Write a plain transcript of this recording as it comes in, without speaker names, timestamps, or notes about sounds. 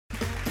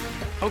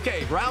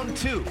Okay, round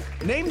two.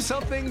 Name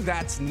something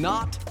that's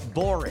not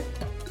boring.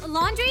 A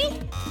laundry?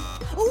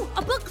 Ooh,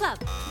 a book club.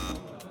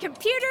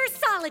 Computer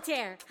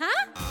solitaire,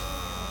 huh?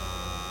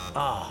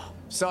 Ah,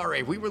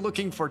 sorry, we were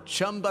looking for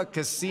Chumba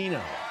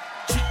Casino.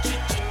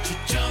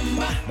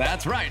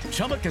 That's right,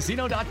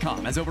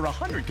 ChumbaCasino.com has over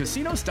 100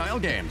 casino-style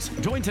games.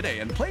 Join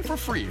today and play for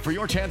free for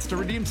your chance to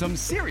redeem some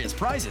serious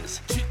prizes.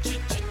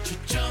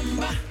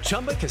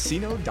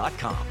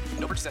 ChumbaCasino.com.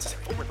 No purchase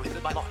necessary. Void where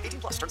prohibited by law.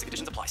 18+ terms and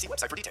conditions apply. See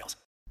website for details.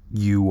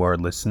 You are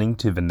listening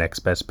to the Next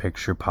Best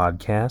Picture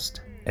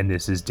podcast, and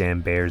this is Dan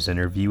Baer's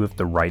interview with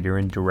the writer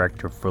and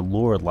director for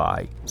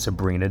Lorelei,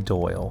 Sabrina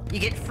Doyle. You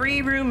get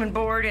free room and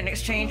board in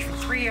exchange for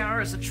 3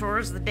 hours of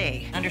chores a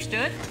day.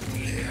 Understood?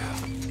 Yeah.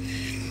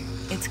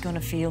 It's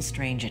gonna feel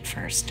strange at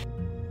first.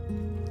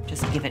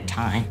 Just give it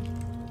time.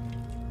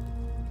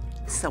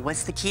 So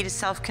what's the key to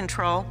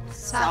self-control?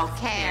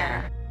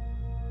 Self-care.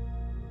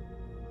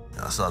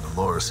 I saw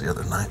Dolores the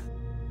other night.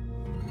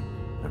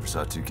 Never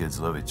saw two kids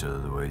love each other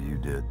the way you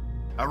did.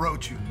 I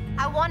wrote you.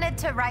 I wanted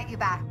to write you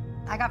back.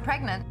 I got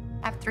pregnant.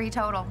 I have 3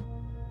 total.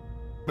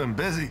 Been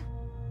busy.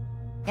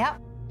 Yep.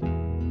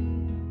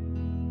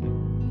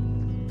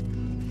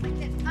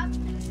 It's up to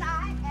the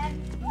side and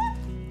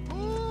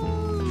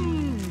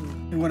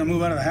You want to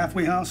move out of the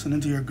halfway house and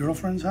into your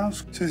girlfriend's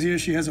house? Says here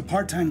she has a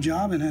part-time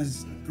job and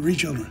has 3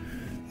 children.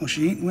 Well,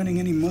 she ain't winning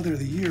any Mother of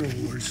the Year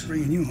awards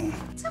bringing you home.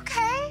 it's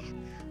okay.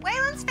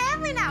 Waylon's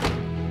family now.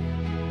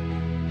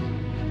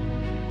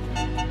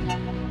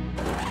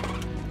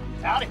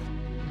 Howdy.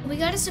 We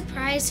gotta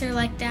surprise her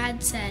like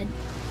Dad said.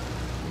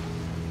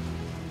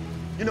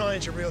 You know I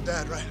ain't your real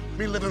dad, right?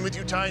 Me living with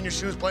you, tying your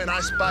shoes, playing I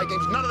Spy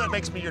games, none of that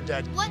makes me your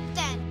dad. What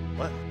then?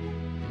 What?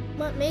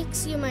 What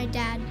makes you my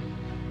dad?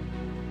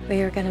 We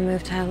were gonna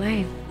move to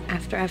LA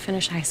after I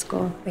finished high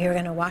school. We were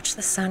gonna watch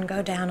the sun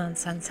go down on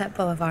Sunset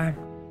Boulevard.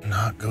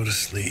 Not go to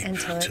sleep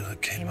Until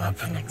it came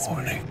up in the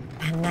morning.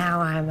 And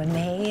now I'm a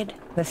maid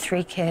with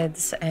 3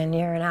 kids, and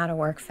you're an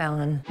out-of-work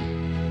felon.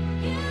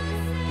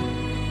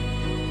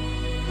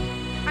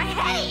 I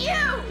hate you!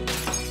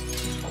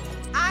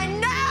 I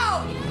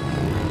know!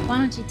 Why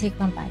don't you take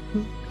one bite?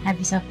 Have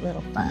yourself a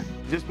little fun.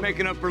 Just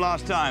making up for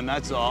lost time,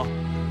 that's all.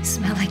 You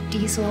smell like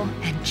diesel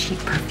and cheap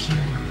perfume.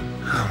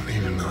 I don't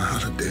even know how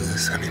to do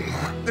this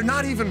anymore. They're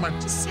not even my...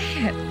 Just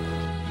say it.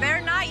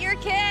 They're not your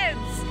kids.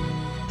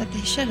 But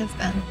they should have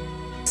been.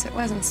 'Cause it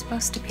wasn't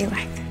supposed to be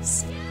like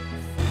this.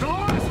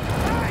 Dolores!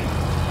 Hey!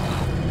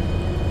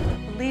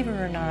 Believe it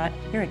or not,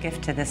 you're a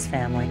gift to this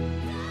family.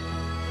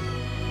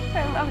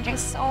 I loved you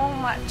so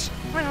much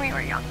when we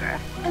were younger.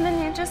 And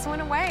then you just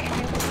went away.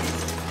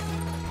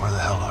 Where the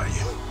hell are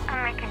you?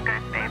 I'm making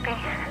good, baby.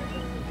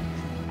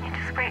 You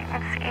just wait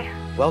and see.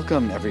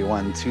 Welcome,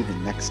 everyone, to the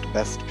Next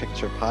Best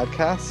Picture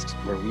podcast,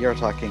 where we are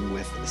talking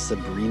with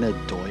Sabrina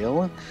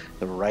Doyle,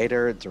 the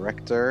writer,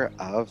 director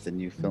of the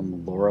new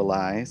film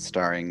Lorelei,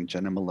 starring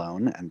Jenna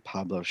Malone and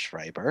Pablo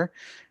Schreiber.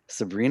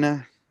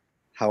 Sabrina,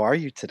 how are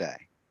you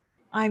today?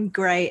 I'm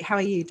great. How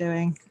are you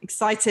doing?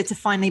 Excited to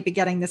finally be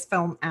getting this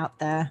film out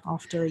there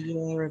after a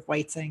year of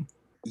waiting.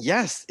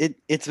 Yes,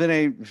 it's been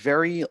a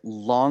very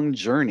long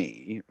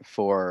journey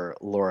for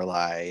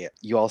Lorelei.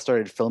 You all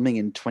started filming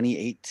in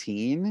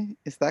 2018,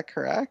 is that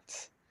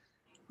correct?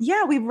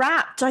 Yeah, we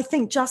wrapped, I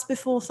think, just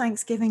before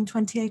Thanksgiving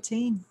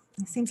 2018.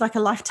 It seems like a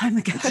lifetime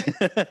ago.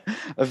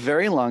 A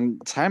very long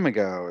time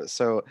ago.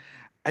 So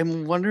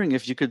I'm wondering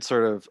if you could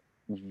sort of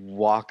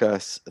walk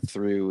us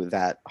through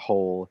that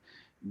whole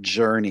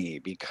journey,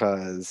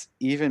 because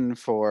even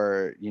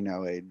for,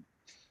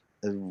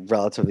 a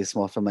relatively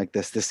small film like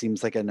this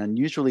seems like an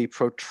unusually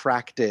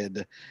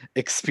protracted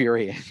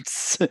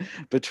experience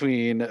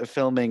between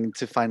filming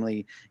to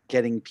finally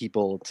getting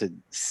people to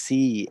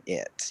see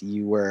it.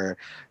 You were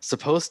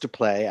supposed to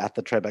play at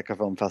the Tribeca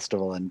Film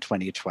Festival in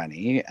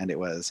 2020, and it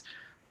was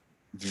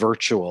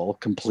virtual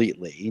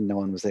completely. No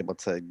one was able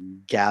to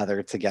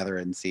gather together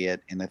and see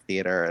it in a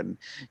theater, and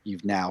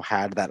you've now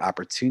had that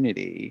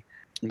opportunity.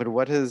 But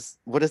what has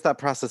that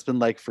process been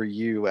like for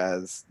you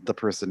as the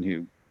person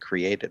who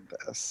created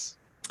this?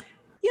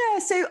 Yeah,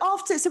 so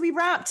we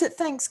wrapped at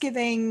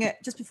Thanksgiving,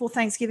 just before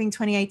Thanksgiving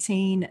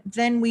 2018.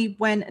 Then we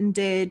went and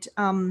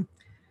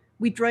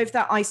we drove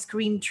that ice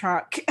cream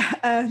truck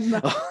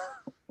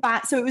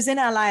back. So it was in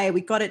LA.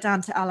 We got it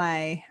down to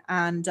LA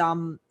and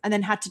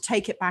then had to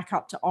take it back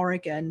up to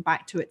Oregon,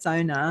 back to its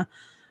owner.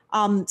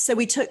 So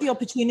we took the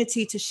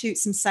opportunity to shoot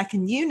some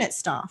second unit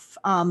stuff.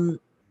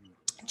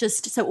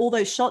 Just so all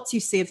those shots you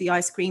see of the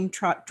ice cream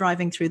truck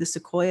driving through the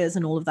sequoias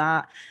and all of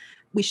that,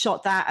 we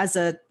shot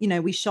that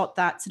we shot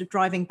that sort of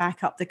driving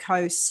back up the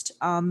coast.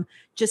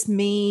 Just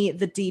me,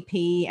 the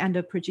DP, and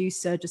a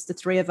producer, just the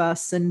 3 of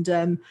us. And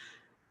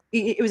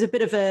it was a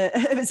bit of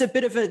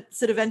a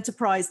sort of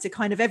enterprise to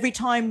kind of, every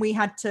time we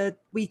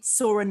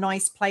saw a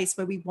nice place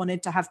where we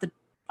wanted to have the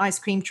ice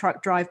cream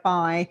truck drive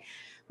by,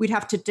 we'd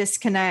have to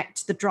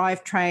disconnect the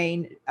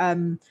drivetrain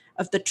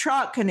of the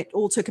truck, and it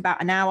all took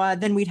about an hour.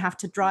 Then we'd have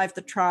to drive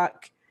the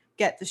truck,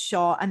 get the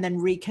shot, and then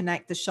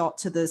reconnect the shot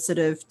to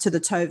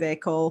the tow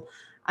vehicle.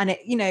 And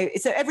it, you know,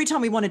 so every time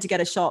we wanted to get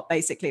a shot,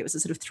 basically it was a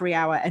sort of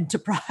 3-hour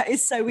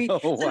enterprise. So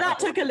so that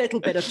took a little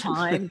bit of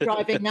time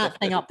driving that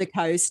thing up the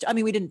coast. I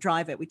mean, we didn't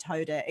drive it, we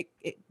towed it.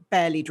 It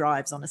barely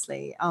drives,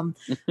 honestly. But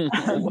it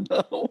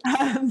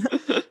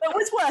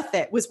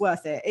was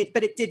worth it.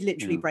 But it did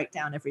literally break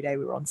down every day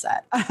we were on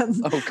set. And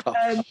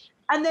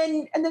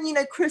then, you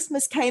know,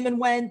 Christmas came and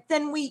went.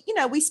 Then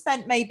we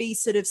spent maybe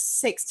sort of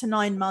 6 to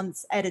 9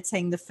 months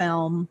editing the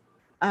film.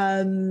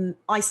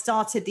 I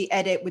started the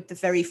edit with the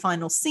very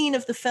final scene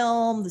of the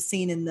film, the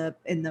scene in the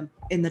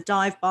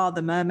dive bar,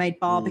 the mermaid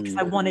bar, because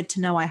I wanted to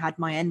know I had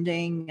my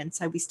ending. And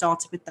so we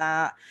started with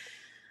that.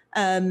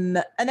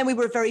 And then we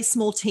were a very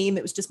small team.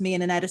 It was just me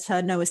and an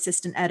editor, no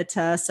assistant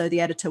editor. So the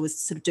editor was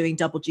sort of doing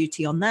double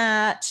duty on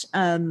that.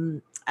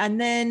 And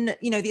then,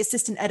 you know, the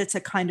assistant editor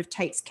kind of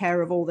takes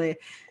care of all the,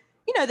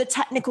 you know, the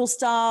technical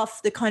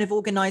stuff, the kind of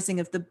organizing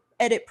of the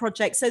edit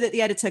project so that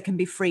the editor can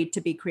be freed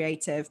to be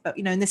creative. But,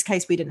 you know, in this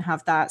case, we didn't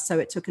have that. So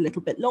it took a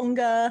little bit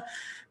longer.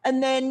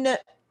 And then,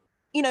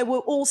 you know, we're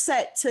all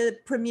set to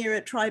premiere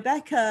at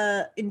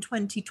Tribeca in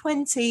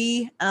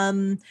 2020.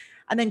 And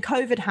then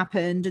COVID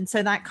happened. And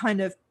so that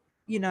kind of,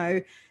 you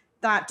know,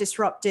 that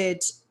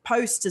disrupted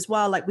post as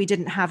well. Like we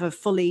didn't have a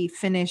fully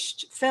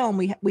finished film.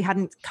 We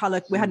hadn't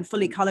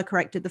fully color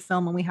corrected the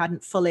film, and we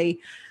hadn't fully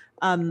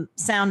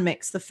sound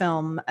mixed the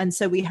film. And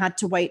so we had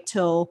to wait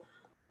till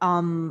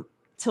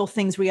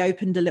things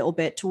reopened a little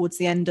bit towards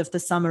the end of the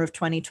summer of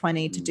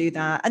 2020 to do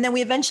that. And then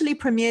we eventually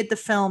premiered the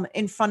film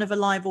in front of a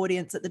live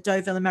audience at the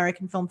Deauville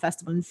American Film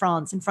Festival in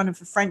France, in front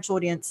of a French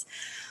audience.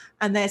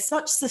 And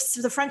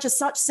the French are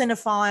such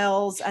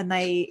cinephiles, and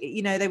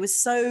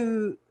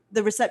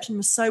the reception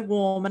was so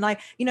warm. And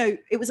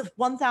it was a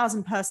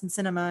 1,000 person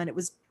cinema, and it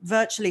was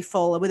virtually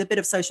full with a bit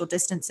of social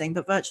distancing,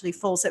 but virtually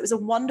full. So it was a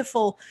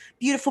wonderful,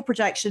 beautiful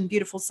projection,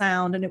 beautiful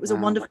sound. And it was a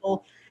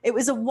wonderful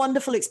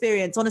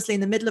experience, honestly,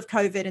 in the middle of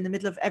COVID, in the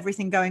middle of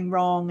everything going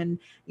wrong and,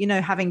 you know,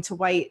 having to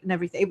wait and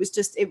everything.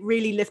 It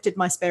really lifted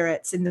my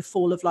spirits in the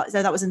fall of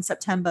so that was in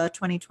September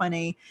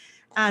 2020.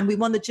 And we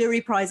won the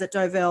jury prize at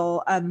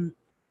Deauville.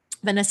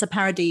 Vanessa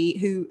Paradis,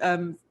 who,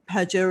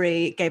 her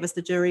jury gave us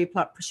the jury.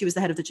 She was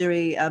the head of the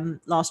jury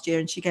last year,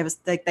 and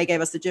they gave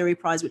us the jury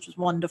prize, which was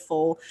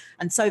wonderful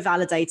and so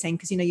validating,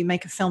 because, you know, you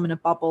make a film in a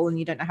bubble and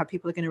you don't know how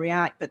people are going to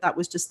react. But that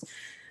was just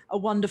a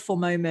wonderful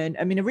moment.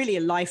 I mean, a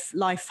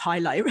life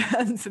highlight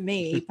for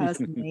me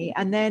personally.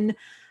 And then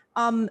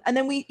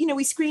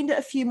we screened at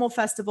a few more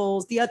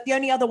festivals. The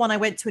only other one I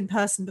went to in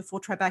person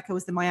before Tribeca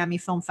was the Miami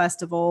Film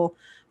Festival,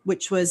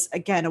 which was,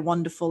 again, a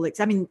wonderful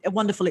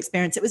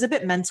experience. It was a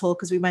bit mental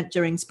because we went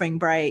during spring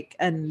break,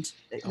 and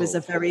it was a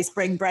very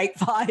spring break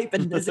vibe,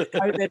 and as if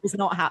COVID was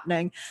not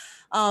happening.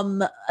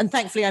 And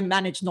thankfully I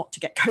managed not to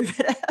get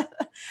COVID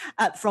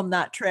from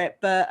that trip.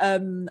 But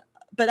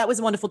that was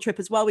a wonderful trip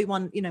as well. We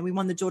won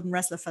the Jordan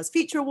Ressler First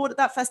Feature Award at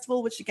that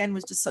festival, which again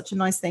was just such a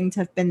nice thing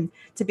to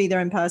be there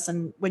in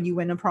person. When you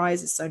win a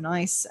prize, it's so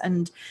nice.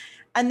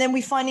 And then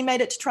we finally made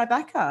it to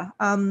Tribeca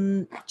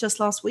just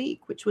last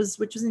week, which was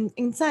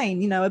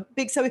insane. You know, but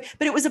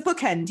it was a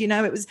bookend. You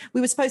know, we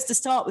were supposed to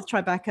start with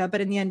Tribeca, but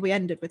in the end we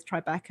ended with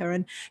Tribeca.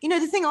 And, you know,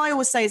 the thing I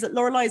always say is that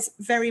Lorelei's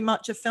very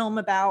much a film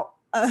about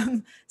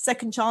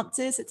second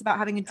chances. It's about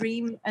having a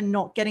dream and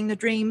not getting the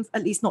dream,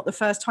 at least not the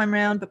first time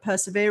around, but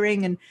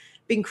persevering and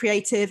being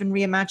creative and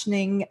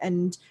reimagining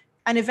and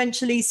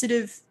eventually sort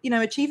of, you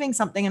know, achieving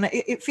something. And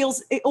it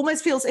feels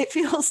almost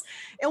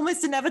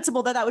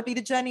inevitable that would be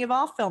the journey of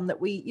our film, that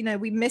we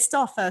missed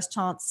our first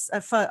chance,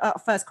 our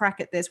first crack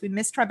at this. We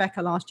missed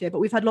Tribeca last year, but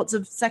we've had lots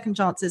of second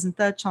chances and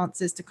third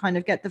chances to kind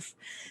of get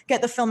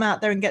the film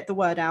out there and get the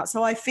word out.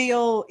 So I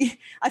feel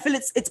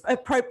it's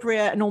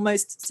appropriate and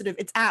almost sort of,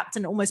 it's apt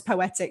and almost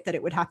poetic that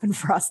it would happen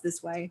for us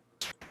this way.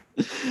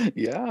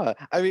 Yeah,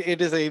 I mean,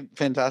 it is a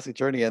fantastic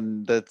journey,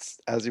 and that's,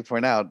 as you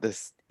point out,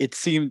 does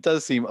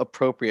seem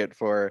appropriate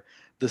for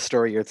the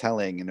story you're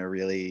telling in a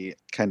really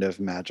kind of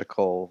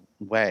magical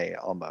way,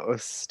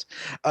 almost.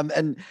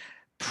 And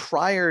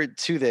prior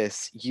to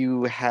this,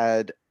 you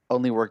had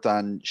only worked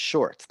on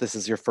shorts. This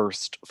is your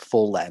first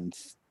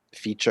full-length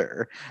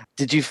feature.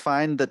 Did you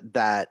find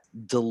that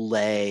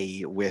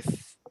delay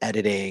with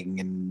editing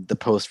and the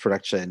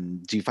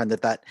post-production, do you find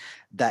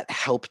that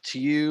helped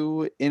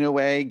you in a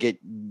way get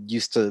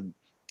used to,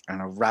 I don't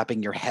know,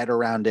 wrapping your head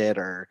around it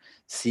or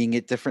seeing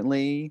it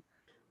differently?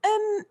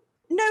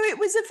 No, it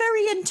was a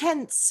very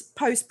intense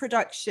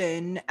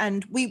post-production,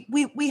 and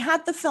we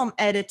had the film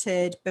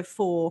edited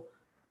before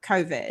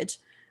COVID.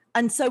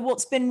 And so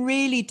what's been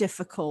really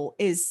difficult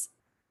is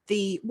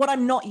what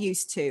I'm not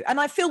used to. And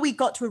I feel we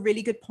got to a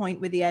really good point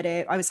with the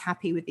edit. I was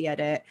happy with the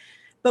edit.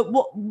 But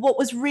what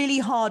was really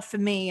hard for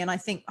me, and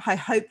I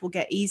hope will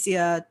get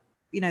easier,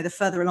 you know, the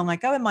further along I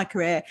go in my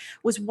career,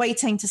 was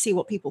waiting to see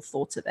what people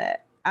thought of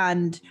it.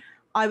 And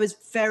I was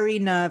very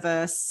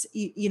nervous.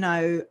 You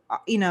know,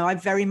 I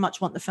very much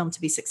want the film to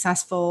be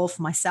successful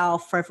for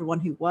myself, for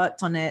everyone who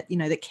worked on it, you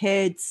know, the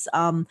kids,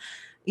 you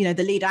know,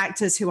 the lead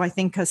actors, who I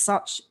think are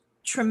such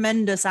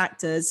tremendous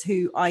actors,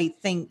 who I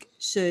think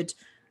should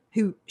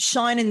who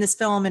shine in this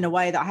film in a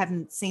way that I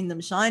haven't seen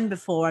them shine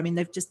before. I mean,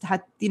 they've just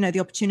had, the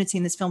opportunity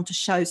in this film to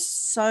show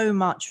so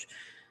much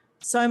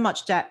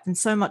depth and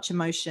so much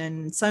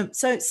emotion,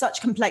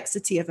 such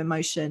complexity of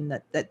emotion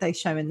that they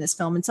show in this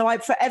film. And so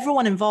for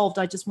everyone involved,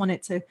 I just want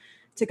it to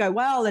go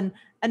well, and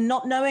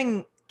not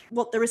knowing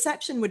what the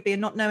reception would be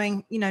and not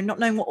knowing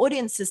what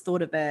audiences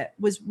thought of it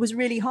was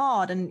really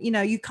hard. And,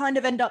 you kind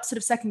of end up sort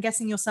of second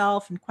guessing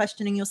yourself and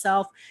questioning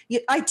yourself.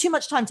 I had too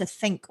much time to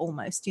think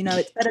almost,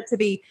 it's better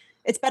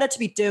to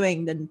be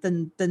doing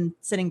than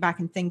sitting back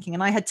and thinking.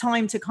 And I had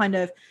time to kind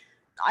of,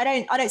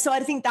 so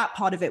I think that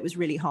part of it was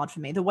really hard for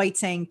me, the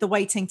waiting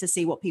to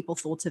see what people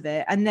thought of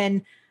it. And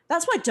then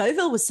that's why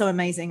Deauville was so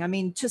amazing. I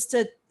mean,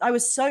 I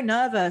was so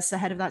nervous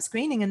ahead of that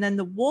screening, and then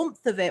the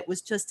warmth of it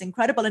was just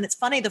incredible. And it's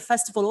funny, the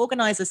festival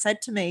organizer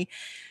said to me,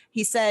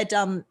 he said,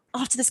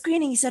 after the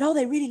screening, he said, "Oh,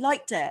 they really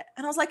liked it."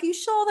 And I was like, "Are you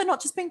sure they're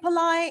not just being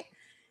polite?"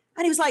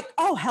 And he was like,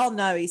 "Oh, hell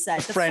no," he said.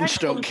 The French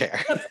don't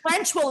care. The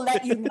French will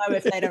let you know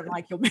if they don't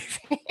like your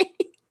movie.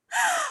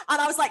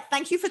 And I was like,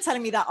 "Thank you for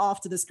telling me that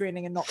after the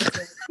screening and not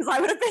before, because I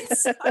would have been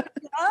so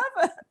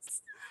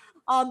nervous."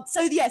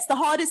 So yes, the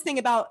hardest thing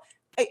about,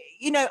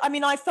 I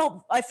mean, I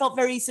felt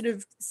very sort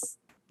of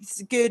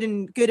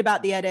good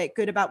about the edit,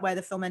 good about where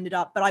the film ended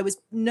up, but I was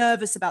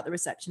nervous about the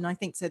reception. I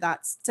think so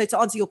to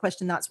answer your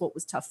question, that's what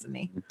was tough for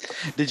me.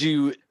 Did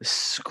you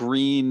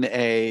screen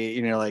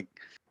a,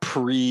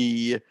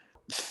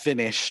 fully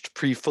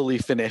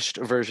finished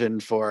version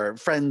for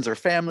friends or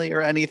family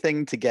or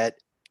anything to get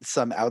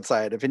some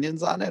outside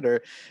opinions on it?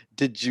 Or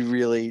did you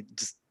really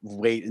just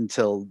wait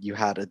until you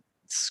had a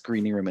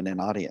screening room and an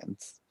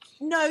audience?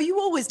 No, you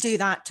always do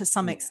that to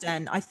some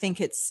extent. I think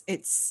it's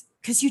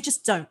because you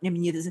just don't. I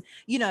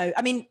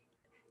mean,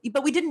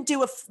 but we didn't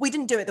do it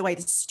the way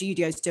the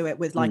studios do it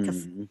with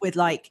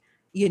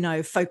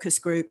focus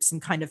groups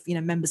and kind of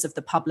members of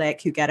the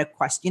public who get a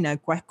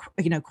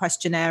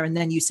questionnaire, and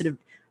then you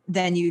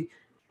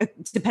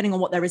depending on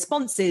what their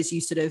response is,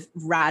 you sort of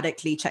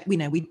radically check.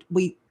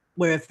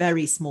 We're a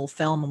very small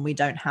film and we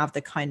don't have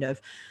the kind of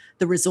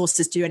the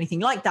resources to do anything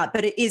like that,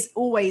 but it is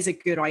always a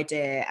good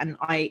idea. And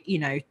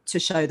to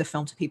show the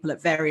film to people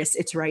at various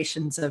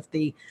iterations of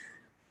the,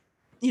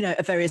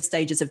 at various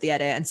stages of the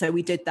edit. And so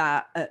we did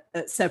that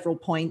at several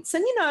points.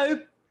 And,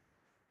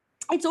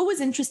 it's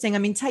always interesting. I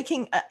mean,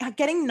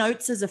 getting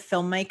notes as a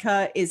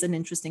filmmaker is an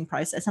interesting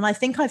process. And I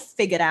think I've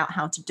figured out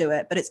how to do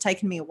it, but it's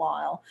taken me a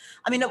while.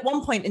 I mean, at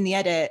one point in the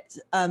edit,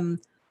 a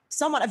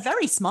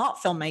very smart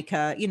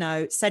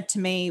filmmaker, said to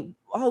me,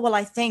 "Oh, well,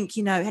 I think,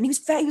 and he was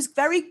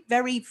very,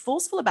 very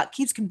forceful about,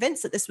 he was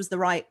convinced that this was the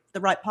right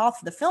path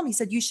for the film. He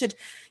said, you should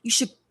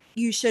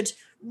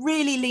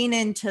really lean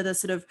into the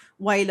sort of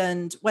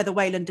whether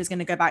Wayland is going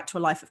to go back to a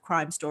life of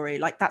crime story.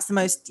 Like that's the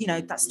most,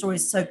 that story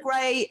is so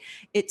great.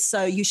 It's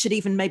so, you should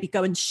even maybe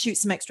go and shoot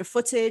some extra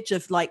footage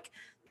of like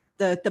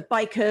the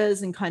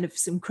bikers and kind of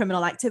some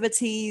criminal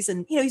activities."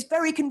 And, he's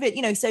very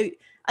convinced,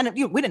 and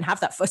we didn't have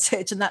that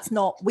footage, and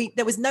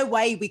there was no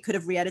way we could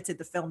have re-edited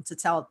the film for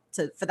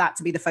that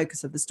to be the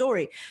focus of the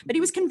story. But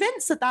he was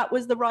convinced that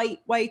was the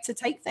right way to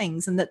take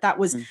things, and that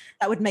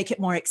would make it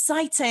more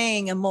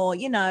exciting and more,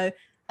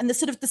 and the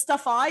sort of the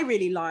stuff I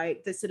really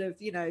like, the sort of,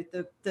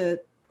 the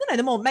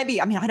more, maybe,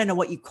 I mean, I don't know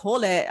what you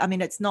call it. I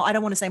mean, it's not, I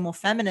don't want to say more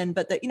feminine,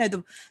 but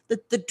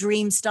the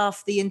dream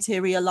stuff, the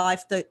interior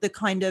life, the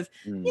kind of,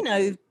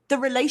 the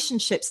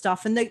relationship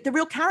stuff and the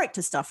real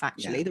character stuff,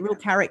 actually, the real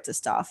character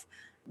stuff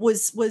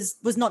was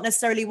not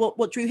necessarily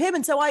what drew him.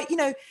 And so I,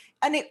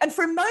 and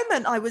for a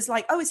moment I was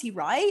like, oh, is he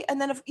right? And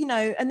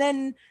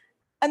then,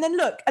 and then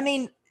look, I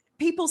mean,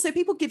 people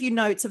give you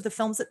notes of the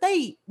films that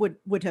they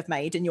would have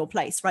made in your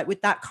place, right?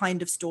 With that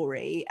kind of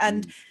story.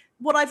 And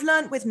what I've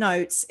learned with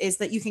notes is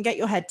that you can get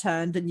your head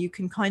turned, and you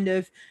can kind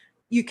of,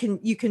 you can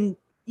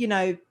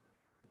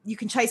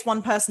chase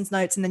one person's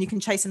notes, and then you can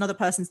chase another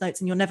person's notes,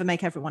 and you'll never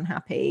make everyone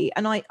happy.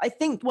 And I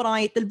think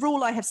the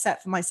rule I have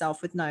set for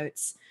myself with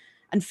notes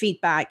and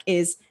feedback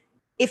is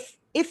if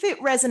it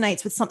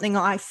resonates with something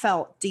I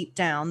felt deep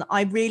down,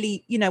 I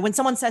really, when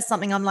someone says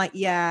something, I'm like,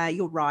 yeah,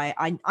 you're right.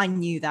 I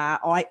knew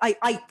that. Or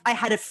I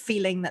had a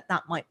feeling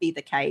that might be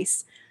the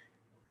case.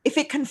 If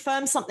it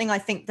confirms something I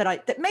think that I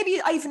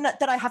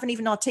haven't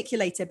even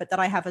articulated, but that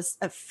I have a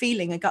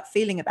gut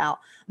feeling about,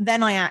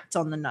 then I act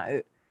on the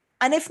note.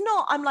 And if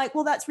not, I'm like,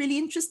 well, that's really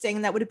interesting.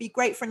 And that would be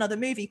great for another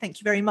movie. Thank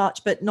you very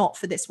much, but not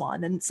for this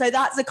one. And so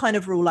that's the kind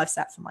of rule I've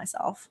set for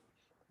myself.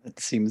 It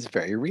seems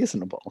very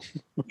reasonable.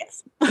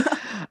 Yes.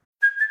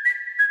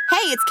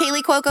 Hey, it's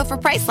Kaylee Cuoco for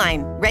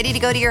Priceline. Ready to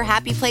go to your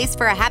happy place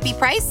for a happy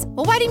price?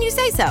 Well, why didn't you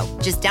say so?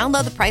 Just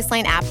download the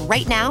Priceline app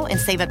right now and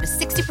save up to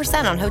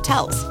 60% on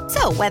hotels.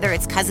 So whether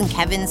it's Cousin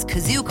Kevin's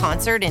Kazoo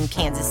Concert in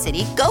Kansas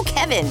City, go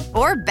Kevin,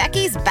 or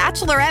Becky's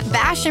Bachelorette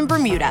Bash in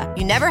Bermuda,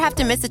 you never have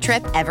to miss a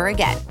trip ever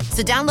again.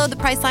 So download the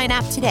Priceline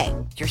app today.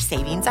 Your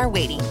savings are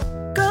waiting.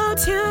 Go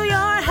to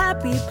your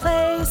happy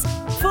place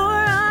for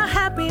a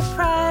happy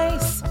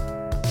price.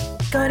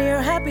 Go to your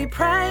happy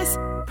price,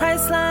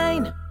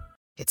 Priceline.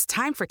 It's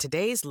time for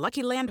today's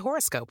Lucky Land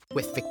horoscope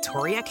with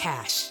Victoria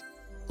Cash.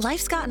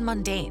 Life's gotten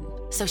mundane,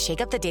 so shake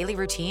up the daily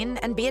routine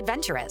and be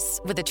adventurous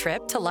with a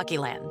trip to Lucky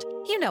Land.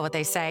 You know what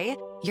they say,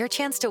 your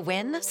chance to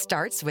win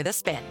starts with a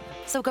spin.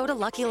 So go to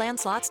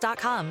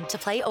LuckyLandSlots.com to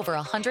play over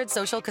 100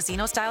 social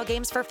casino-style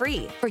games for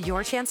free for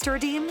your chance to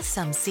redeem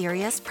some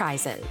serious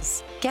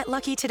prizes. Get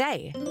lucky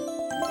today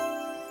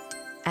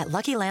at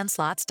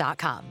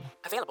LuckyLandSlots.com.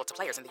 Available to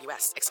players in the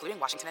U.S., excluding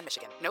Washington and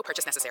Michigan. No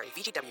purchase necessary.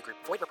 VGW Group.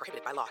 Void where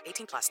prohibited by law.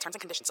 18+. Terms and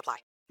conditions apply.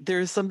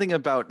 There's something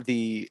about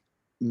the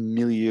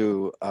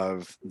milieu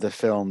of the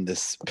film,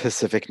 this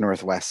Pacific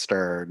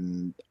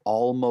Northwestern,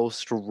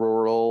 almost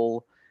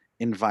rural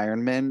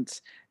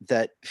environment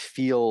that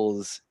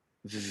feels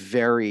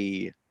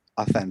very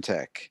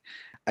authentic.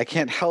 I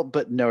can't help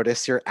but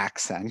notice your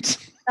accent.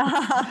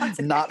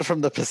 Not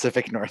from the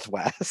Pacific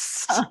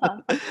Northwest.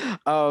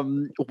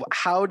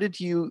 How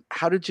did you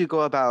go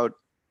about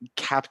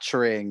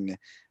capturing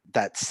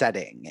that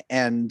setting?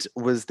 And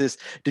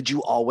did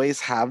you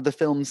always have the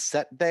film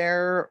set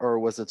there, or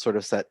was it sort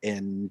of set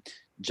in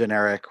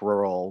generic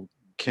rural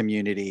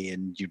community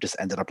and you just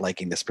ended up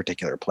liking this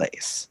particular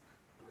place?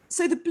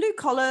 So the blue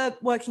collar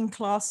working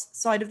class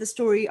side of the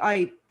story,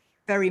 I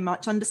very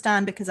much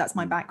understand because that's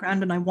my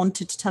background, and I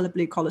wanted to tell a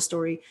blue collar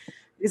story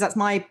because that's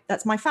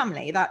my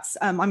family. That's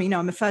I'm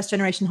a first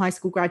generation high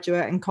school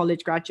graduate and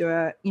college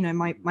graduate.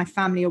 My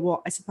family are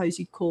what I suppose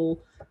you'd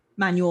call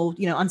manual,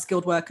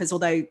 unskilled workers,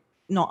 although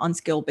not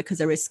unskilled because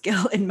there is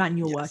skill in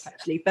manual work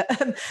actually.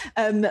 But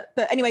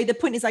anyway, the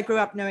point is I grew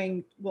up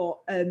knowing what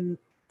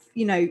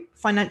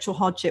financial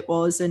hardship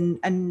was and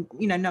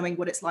knowing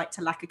what it's like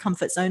to lack a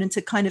comfort zone and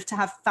to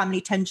have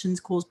family tensions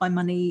caused by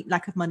money,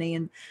 lack of money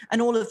and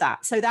all of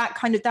that. So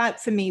that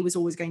for me was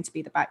always going to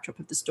be the backdrop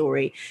of the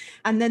story.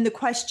 And then the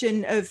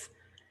question of,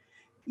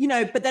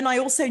 but then I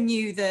also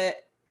knew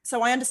that,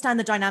 so I understand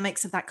the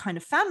dynamics of that kind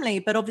of family,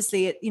 but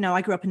obviously,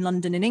 I grew up in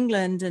London in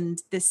England,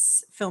 and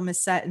this film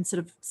is set in sort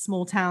of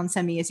small town,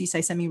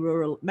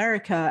 semi-rural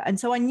America. And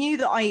so I knew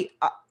that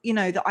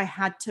I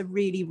had to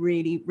really,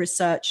 really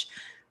research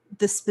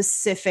the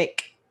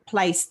specific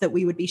place that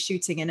we would be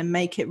shooting in and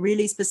make it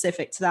really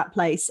specific to that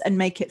place and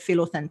make it feel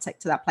authentic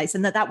to that place.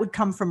 And that would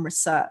come from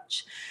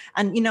research.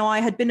 And,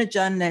 I had been a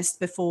journalist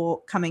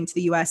before coming to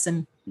the US,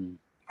 and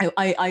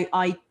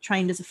I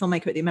trained as a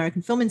filmmaker at the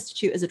American Film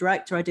Institute as a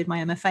director. I did my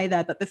MFA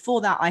there. But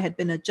before that, I had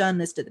been a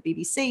journalist at the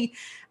BBC.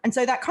 And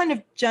so that kind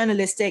of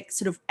journalistic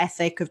sort of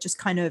ethic of just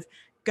kind of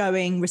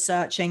going,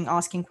 researching,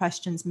 asking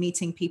questions,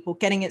 meeting people,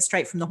 getting it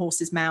straight from the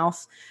horse's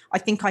mouth, I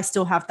think I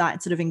still have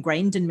that sort of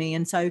ingrained in me.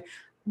 And so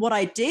what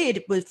I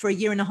did was, for a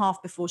year and a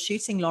half before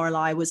shooting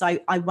Lorelei, was I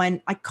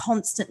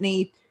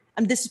constantly,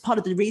 and this is part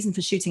of the reason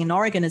for shooting in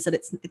Oregon, is that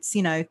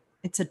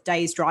it's a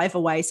day's drive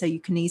away, so you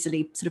can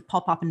easily sort of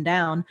pop up and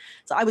down.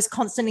 So I was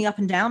constantly up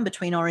and down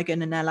between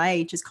Oregon and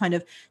LA, just kind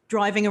of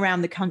driving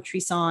around the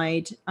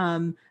countryside,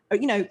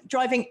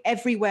 driving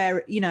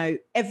everywhere,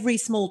 every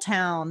small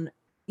town,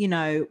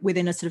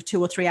 within a sort of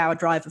 2 or 3 hour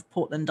drive of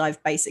Portland,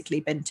 I've basically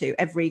been to.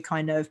 Every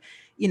kind of,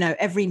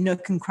 every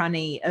nook and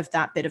cranny of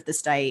that bit of the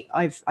state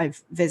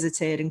I've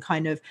visited, and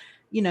kind of,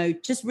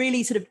 just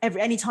really sort of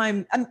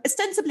anytime,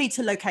 ostensibly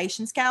to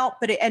location scout,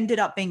 but it ended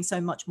up being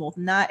so much more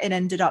than that. It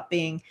ended up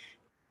being,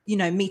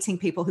 meeting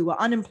people who were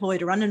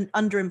unemployed or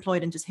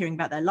underemployed and just hearing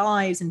about their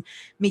lives, and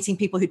meeting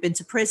people who'd been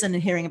to prison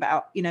and hearing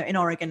about, in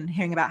Oregon,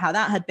 hearing about how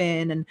that had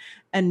been.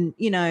 And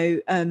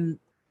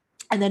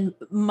then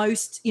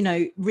most,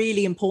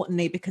 really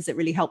importantly, because it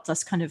really helped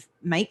us kind of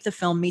make the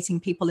film, meeting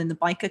people in the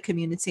biker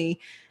community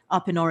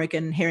up in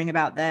Oregon, hearing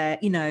about their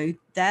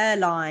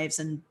lives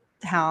and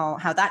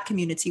how that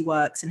community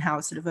works, and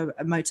how sort of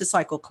a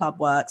motorcycle club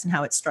works and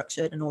how it's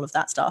structured and all of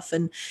that stuff.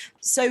 And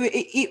so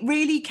it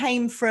really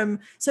came from,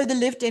 so the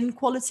lived in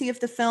quality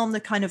of the film, the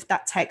kind of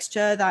that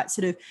texture,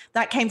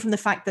 that came from the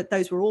fact that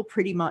those were all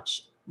pretty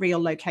much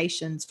real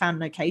locations, found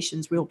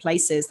locations, real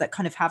places that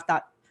kind of have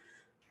that,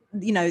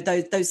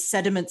 those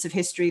sediments of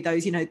history,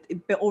 those,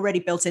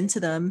 already built into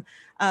them.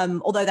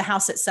 Although the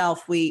house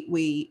itself,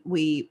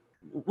 we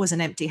was an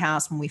empty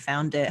house when we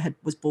found it,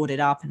 was boarded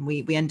up, and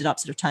we ended up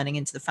sort of turning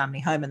into the family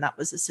home. And that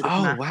was a sort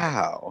of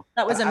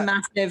that was a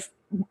massive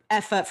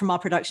effort from our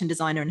production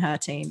designer and her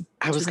team.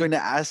 I was going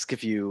to ask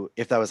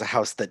if that was a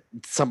house that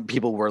some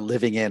people were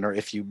living in, or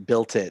if you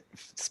built it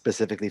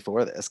specifically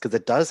for this, because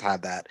it does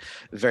have that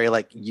very,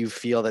 you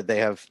feel that they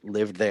have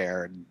lived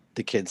there, and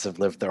the kids have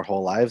lived their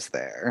whole lives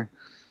there.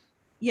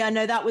 Yeah,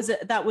 no, that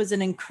was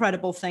an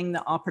incredible thing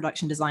that our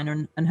production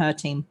designer and her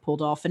team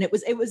pulled off, and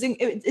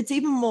it's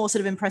even more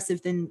sort of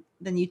impressive than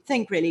you'd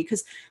think, really,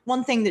 because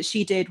one thing that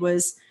she did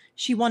was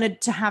she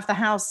wanted to have the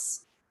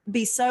house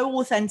be so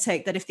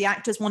authentic that if the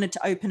actors wanted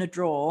to open a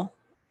drawer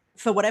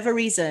for whatever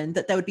reason,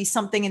 that there would be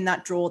something in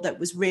that drawer that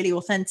was really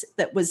authentic.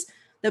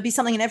 There'd be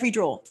something in every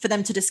drawer for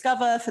them to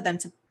discover, for them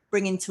to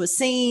bring into a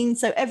scene.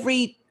 So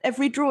every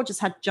drawer just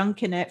had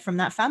junk in it from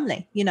that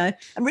family,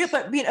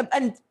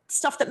 and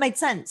stuff that made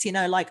sense,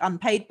 like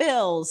unpaid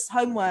bills,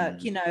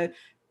 homework,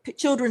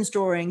 children's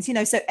drawings,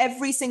 so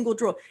every single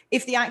drawer,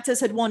 if the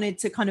actors had wanted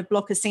to kind of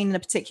block a scene in a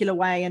particular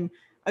way and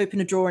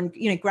open a drawer and,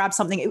 you know, grab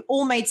something. It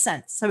all made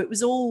sense. So it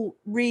was all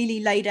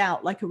really laid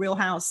out like a real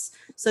house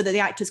so that the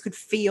actors could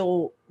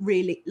feel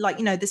really like,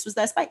 you know, this was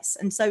their space.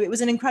 And so it was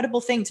an incredible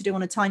thing to do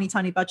on a tiny,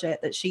 tiny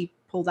budget that she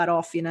pulled that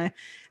off, you know,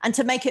 and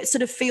to make it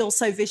sort of feel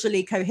so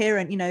visually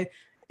coherent, you know,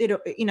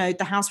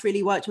 the house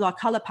really worked with our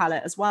color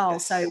palette as well.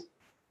 Yes.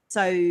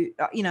 So, you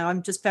know,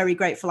 I'm just very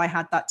grateful I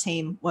had that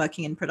team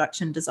working in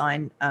production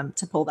design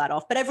to pull that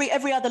off. But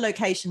every other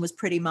location was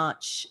pretty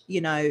much, you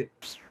know,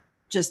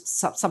 just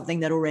something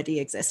that already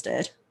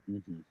existed.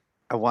 Mm-hmm.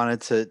 I wanted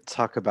to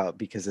talk about,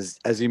 because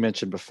as you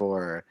mentioned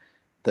before,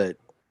 that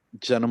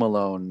Jenna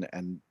Malone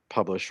and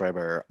Pablo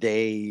Schreiber,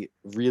 they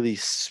really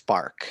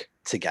spark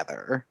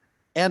together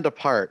and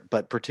apart,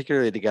 but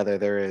particularly together.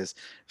 There is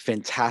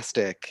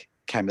fantastic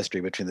chemistry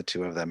between the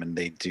two of them, and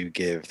they do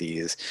give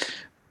these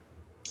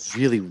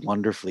really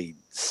wonderfully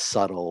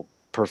subtle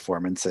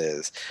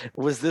performances.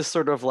 Was this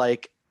sort of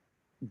like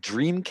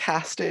dream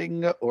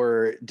casting,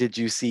 or did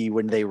you see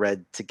when they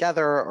read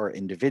together or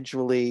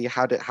individually?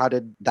 How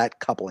did that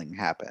coupling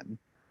happen?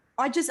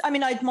 I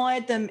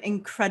admired them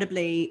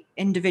incredibly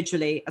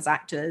individually as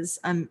actors.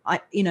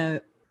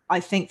 I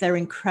think they're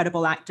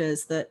incredible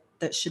actors that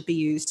should be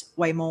used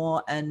way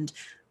more, and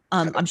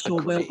I'm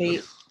sure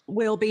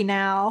will be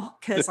now,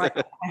 because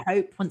I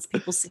hope once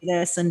people see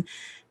this, and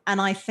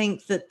I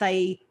think that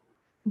they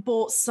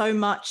brought so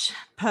much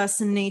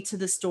personally to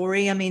the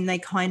story. I mean, they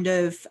kind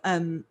of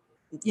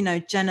you know,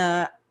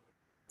 Jenna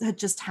had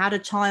just had a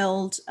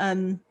child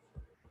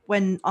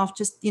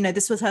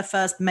this was her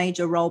first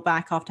major role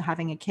back after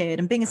having a kid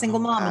and being a single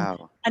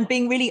mom, and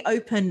being really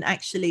open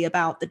actually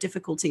about the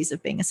difficulties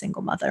of being a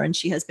single mother. And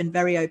she has been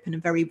very open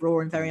and very raw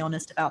and very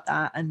honest about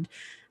that. And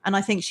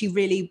I think she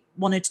really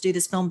wanted to do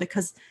this film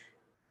because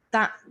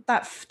that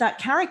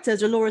character,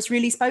 Dolores,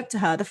 really spoke to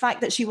her. The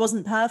fact that she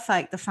wasn't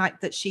perfect, the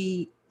fact that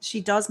she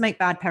does make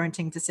bad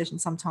parenting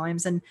decisions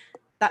sometimes, and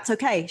that's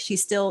okay.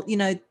 She's still, you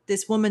know,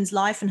 this woman's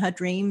life and her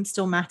dreams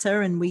still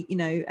matter. And we, you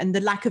know, and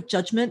the lack of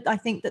judgment, I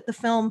think that the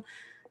film,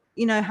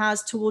 you know,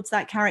 has towards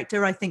that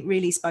character, I think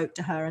really spoke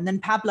to her. And then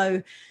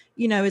Pablo,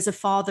 you know, is a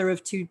father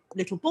of 2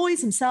 little boys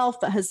himself,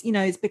 but has, you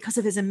know, it's because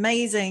of his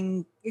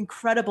amazing,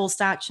 incredible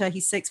stature.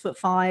 He's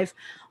 6'5",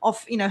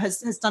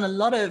 has done a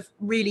lot of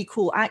really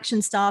cool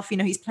action stuff. You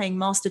know, he's playing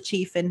Master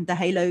Chief in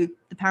the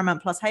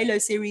Paramount Plus Halo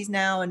series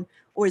now,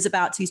 or is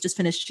about to. He's just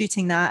finished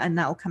shooting that, and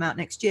that'll come out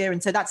next year.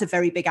 And so that's a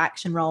very big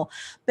action role.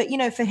 But, you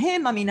know, for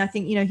him, I mean, I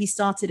think, you know, he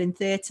started in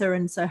theater,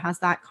 and so has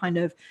that kind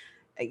of,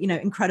 you know,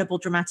 incredible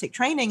dramatic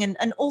training.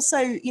 And also,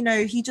 you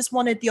know, he just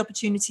wanted the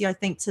opportunity, I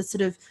think, to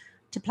sort of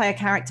to play a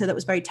character that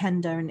was very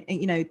tender. And,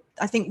 you know,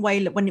 I think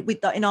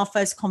Waylon, in our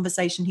first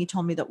conversation, he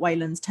told me that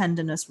Waylon's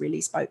tenderness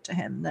really spoke to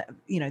him, that,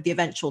 you know, the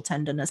eventual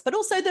tenderness, but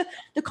also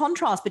the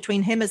contrast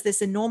between him as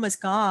this enormous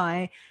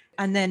guy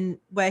and then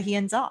where he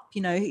ends up.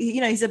 You know,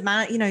 he's a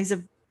man, you know, he's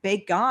a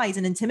big guy, he's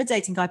an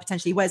intimidating guy,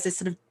 potentially. He wears this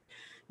sort of,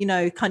 you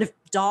know, kind of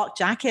dark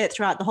jacket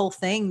throughout the whole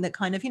thing that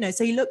kind of, you know,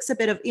 so he looks a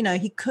bit of, you know,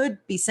 he could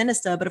be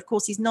sinister, but of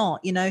course he's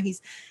not. You know, he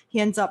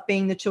ends up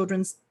being the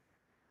children's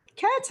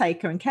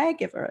caretaker and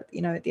caregiver,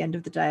 you know, at the end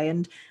of the day.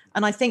 And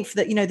I think for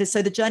that, you know,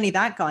 so the journey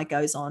that guy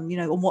goes on, you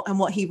know, and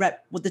what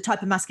the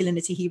type of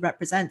masculinity he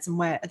represents, and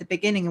where at the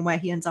beginning and where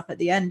he ends up at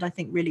the end, I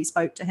think really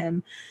spoke to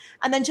him.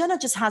 And then Jenna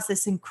just has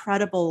this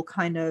incredible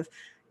kind of,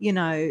 you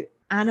know,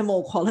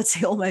 animal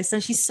quality almost,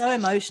 and she's so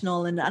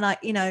emotional, and I,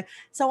 you know,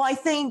 so I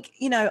think,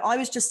 you know,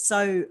 I just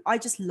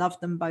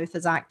loved them both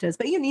as actors.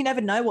 But you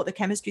never know what the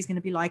chemistry is going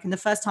to be like. And the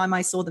first time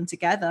I saw them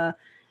together,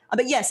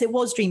 but yes, it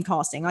was dream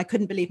casting. I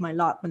couldn't believe my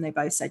luck when they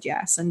both said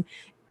yes. And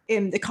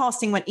the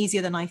casting went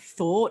easier than I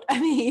thought. I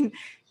mean,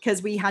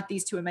 because we had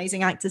these 2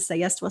 amazing actors say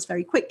yes to us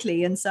very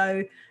quickly. And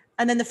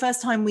then the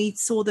first time we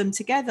saw them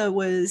together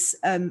was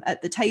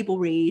at the table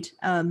read,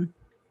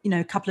 you know,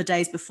 a couple of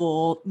days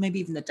before,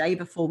 maybe even the day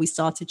before we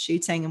started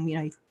shooting. And, you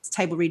know,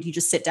 table read, you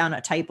just sit down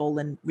at a table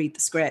and read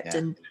the script,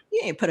 and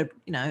you put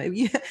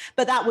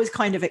but that was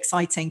kind of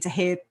exciting to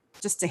hear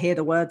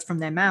the words from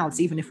their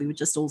mouths, even if we were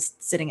just all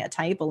sitting at a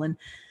table.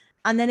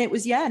 And then it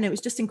was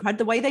just incredible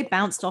the way they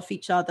bounced off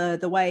each other,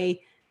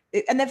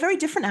 and they're very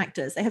different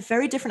actors. They have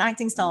very different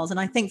acting styles, and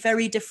I think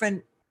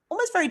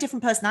almost very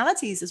different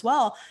personalities as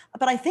well.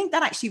 But I think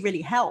that actually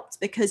really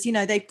helped, because, you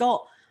know, they've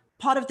got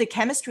part of the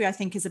chemistry, I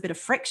think, is a bit of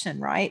friction,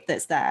 right?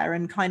 That's there,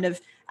 and kind of,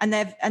 and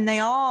they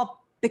are,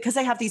 because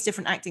they have these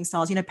different acting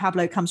styles. You know,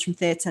 Pablo comes from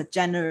theater.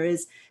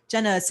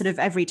 Jenna sort of,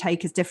 every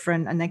take is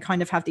different, and they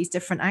kind of have these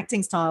different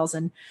acting styles,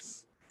 and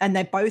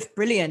they're both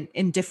brilliant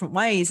in different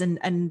ways. And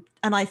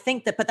I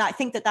think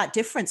that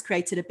difference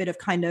created a bit of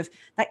kind of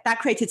that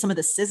created some of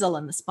the sizzle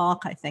and the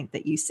spark, I think,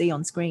 that you see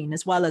on screen,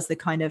 as well as the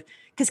kind of,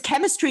 because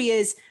chemistry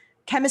is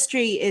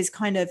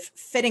kind of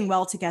fitting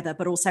well together,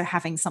 but also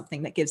having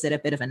something that gives it a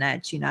bit of an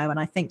edge, you know. And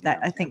I think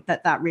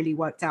that really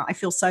worked out. I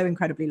feel so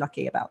incredibly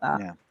lucky about that.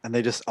 Yeah. And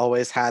they just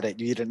always had it.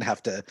 You didn't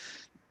have to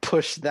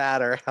push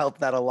that or help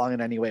that along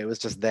in any way. It was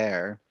just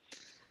there.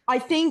 I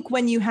think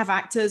when you have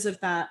actors of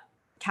that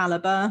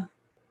caliber,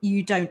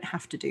 you don't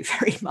have to do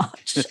very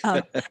much.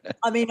 I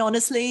mean,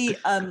 honestly,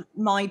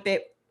 my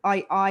bit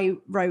I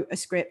wrote a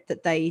script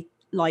that they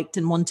liked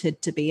and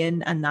wanted to be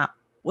in, and that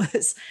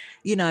was,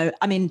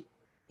 I mean,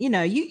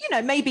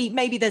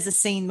 maybe there's a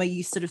scene where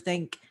you sort of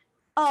think,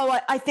 oh,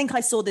 I think I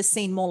saw this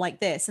scene more like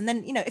this, and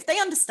then if they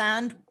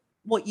understand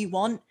what you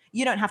want,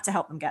 you don't have to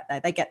help them get there.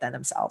 They get there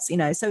themselves,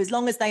 So as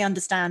long as they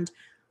understand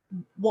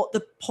what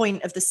the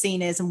point of the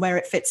scene is and where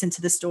it fits into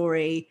the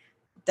story,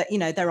 that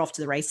they're off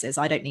to the races.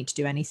 I don't need to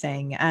do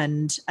anything,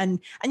 and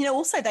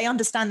also they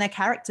understand their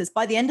characters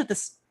by the end of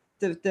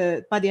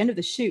by the end of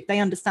the shoot. They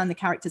understand the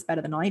characters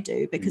better than I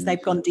do, because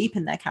they've gone deep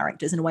in their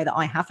characters in a way that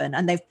I haven't,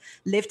 and they've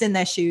lived in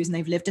their shoes and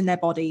they've lived in their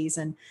bodies,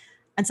 and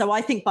so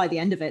I think by the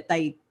end of it,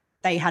 they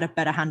had a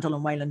better handle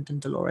on Wayland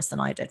and Dolores than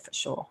I did, for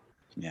sure.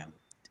 Yeah,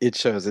 it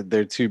shows that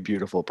they're two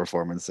beautiful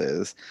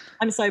performances.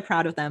 I'm so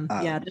proud of them.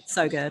 Yeah, it's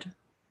so good.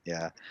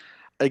 Yeah,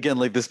 again,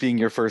 like this being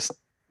your first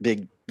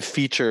big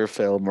feature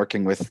film,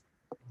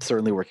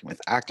 certainly working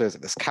with actors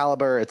of this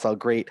caliber, it's all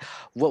great.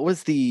 What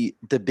was the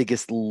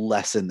biggest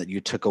lesson that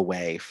you took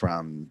away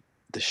from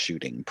the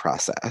shooting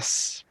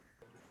process?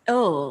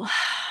 Oh,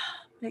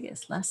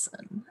 biggest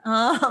lesson.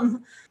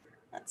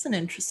 That's an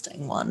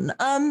interesting one.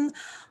 I'll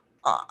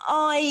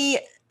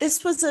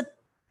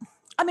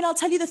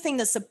tell you the thing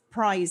that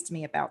surprised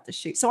me about the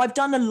shoot. So I've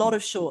done a lot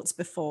of shorts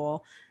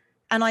before,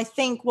 and I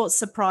think what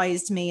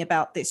surprised me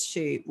about this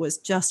shoot was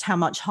just how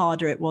much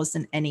harder it was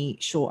than any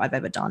short I've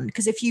ever done.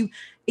 Because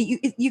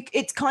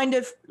it's kind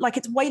of like,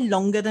 it's way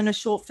longer than a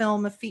short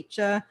film, a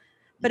feature,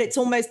 but it's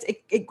almost,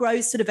 it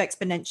grows sort of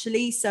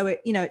exponentially. So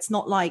it's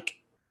not like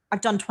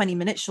I've done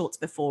 20-minute shorts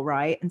before,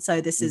 right? And so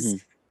this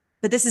is,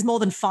 but this is more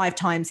than 5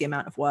 times the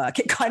amount of work.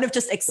 It kind of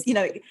just,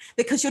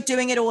 because you're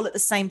doing it all at the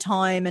same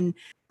time, and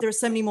there are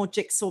so many more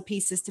jigsaw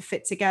pieces to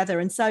fit together.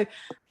 And so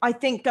I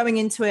think going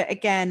into it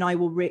again, I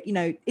will,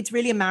 it's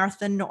really a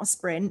marathon, not a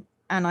sprint.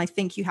 And I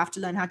think you have to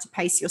learn how to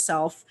pace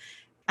yourself,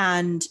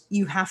 and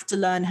you have to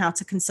learn how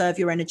to conserve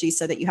your energy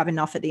so that you have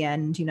enough at the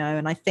end,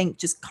 and I think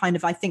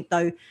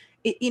though,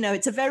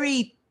 it's a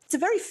very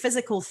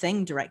physical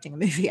thing, directing a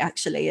movie.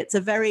 Actually, it's a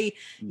very,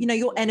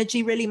 your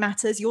energy really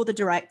matters. You're the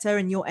director,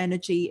 and your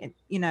energy,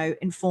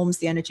 informs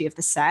the energy of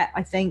the set,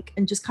 I think,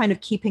 and just kind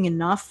of keeping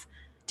enough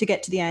to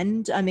get to the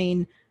end.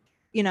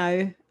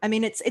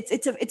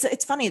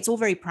 It's funny. It's all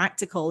very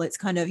practical. It's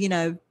kind of,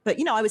 but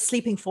I was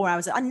sleeping 4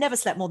 hours. I never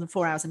slept more than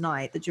 4 hours a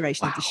night, the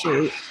duration of the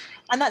shoot.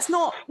 And that's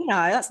not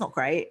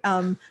great.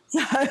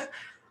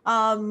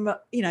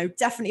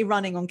 Definitely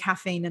running on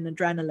caffeine and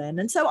adrenaline.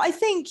 And so I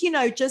think,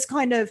 just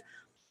kind of,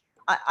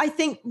 I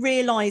think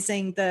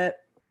realizing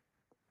that,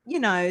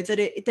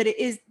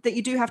 that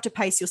you do have to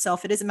pace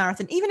yourself. It is a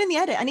marathon, even in the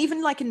edit, and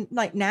even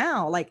like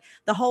now, like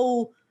the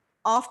whole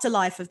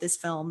afterlife of this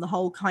film, the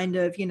whole kind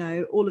of,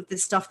 all of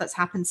this stuff that's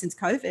happened since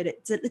COVID.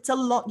 It's a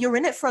lot. You're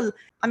in it for,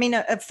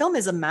 a film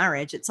is a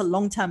marriage. It's a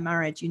long-term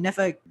marriage. You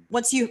never,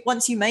 once you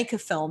make a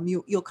film,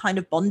 you're kind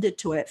of bonded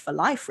to it for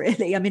life,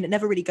 really. It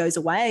never really goes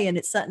away. And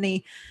it's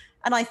certainly,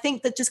 and I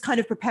think that just kind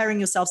of preparing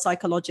yourself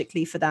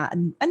psychologically for that,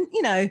 and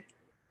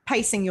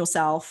pacing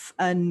yourself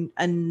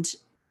and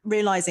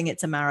realizing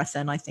it's a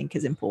marathon, I think,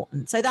 is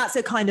important. So that's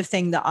a kind of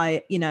thing that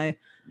I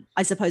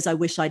suppose I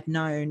wish I'd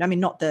known.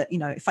 Not that,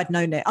 if I'd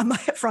known it, I might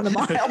have run a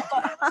mile.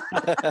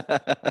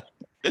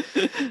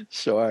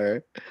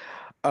 Sure.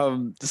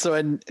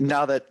 So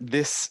now that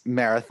this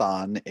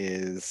marathon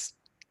is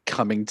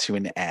coming to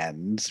an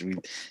end,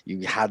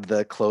 you had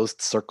the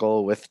closed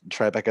circle with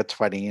Tribeca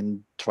 20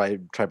 and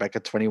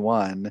Tribeca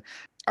 21.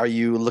 Are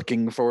you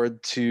looking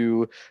forward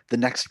to the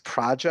next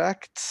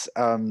project?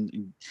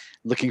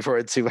 Looking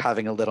forward to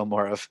having a little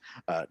more of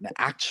an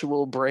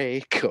actual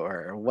break,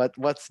 or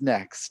what's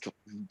next?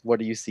 What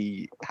do you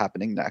see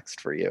happening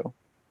next for you?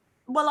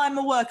 Well, I'm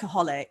a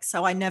workaholic,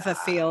 so I never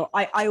feel,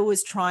 I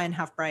always try and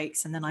have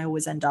breaks, and then I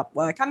always end up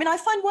work. I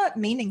find work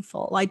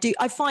meaningful. I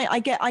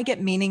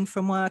get meaning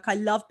from work. I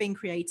love being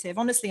creative.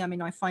 Honestly,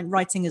 I find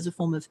writing is a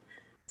form of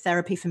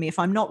therapy for me. If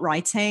I'm not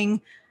writing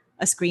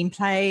a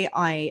screenplay,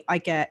 I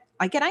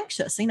get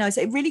anxious, so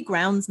it really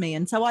grounds me.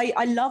 And so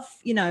I love,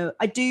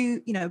 I do,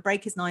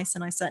 break is nice.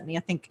 And I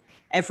think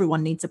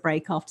everyone needs a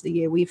break after the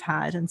year we've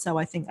had. And so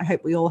I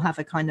hope we all have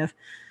a kind of,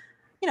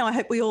 I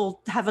hope we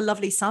all have a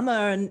lovely summer.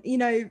 And,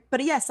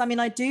 but yes,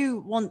 I do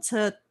want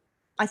to,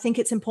 I think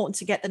it's important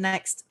to get the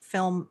next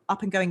film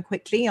up and going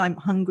quickly. I'm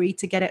hungry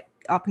to get it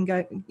up and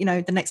go,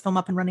 the next film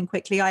up and running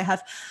quickly. I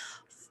have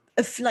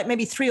like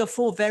maybe 3 or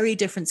 4 very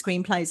different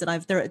screenplays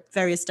that they're at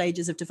various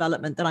stages of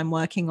development that I'm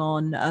working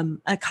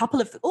on. A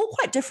couple of, all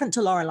quite different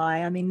to Lorelei.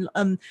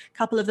 A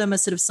couple of them are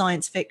sort of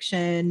science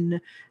fiction.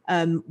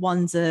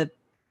 One's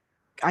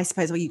I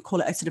suppose what you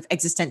call it, a sort of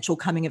existential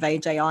coming of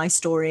age AI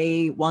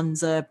story.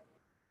 One's a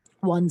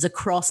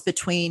cross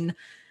between,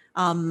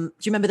 do you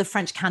remember the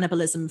French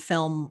cannibalism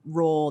film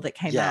Raw that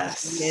came out a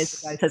few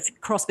years ago? So it's a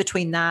cross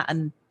between that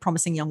and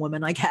Promising Young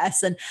Woman, I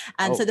guess. And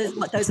so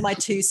those are my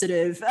two sort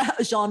of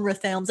genre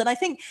films. And I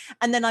think,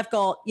 and then I've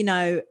got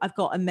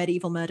a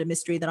medieval murder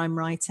mystery that I'm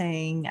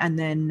writing, and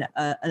then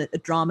a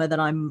drama that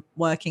I'm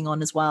working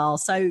on as well.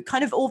 So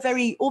kind of all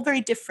very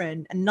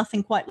different, and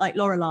nothing quite like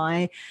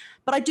Lorelei.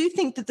 But I do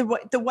think that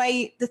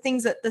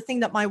the thing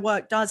that my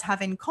work does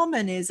have in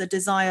common is a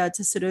desire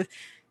to sort of,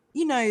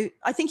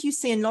 I think you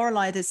see in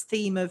Lorelei this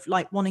theme of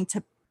like wanting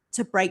to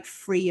break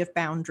free of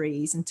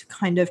boundaries, and to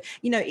kind of,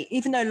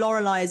 even though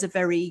Lorelei is a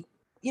very,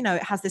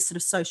 it has this sort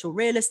of social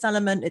realist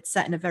element, it's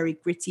set in a very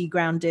gritty,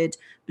 grounded,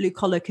 blue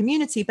collar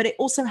community, but it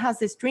also has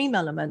this dream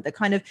element that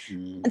kind of,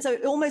 and so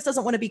it almost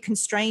doesn't want to be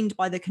constrained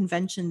by the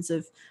conventions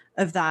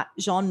of that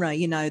genre,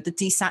 the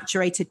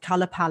desaturated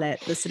color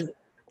palette, the sort of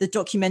the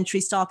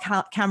documentary style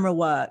camera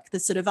work, the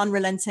sort of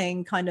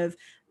unrelenting kind of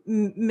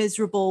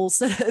miserable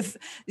sort of,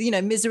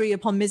 misery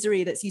upon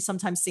misery that you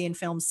sometimes see in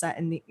films set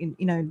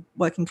in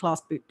working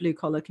class blue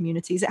collar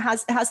communities. It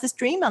has this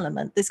dream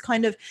element, this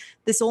kind of,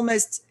 this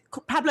almost,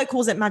 Pablo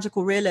calls it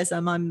magical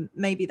realism.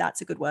 Maybe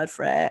that's a good word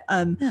for it.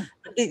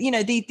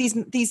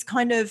 These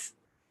kind of,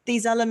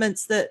 these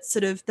elements that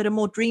sort of, that are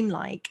more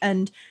dreamlike.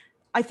 And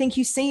I think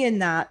you see in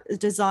that a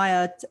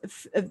desire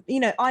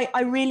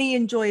I really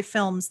enjoy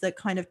films that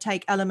kind of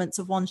take elements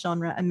of one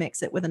genre and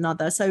mix it with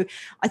another. So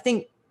I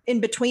think in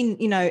between,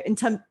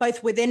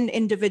 both within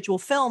individual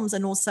films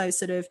and also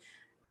sort of,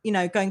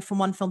 going from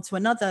one film to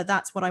another,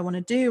 that's what I want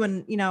to do.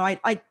 And,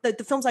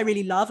 the films I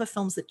really love are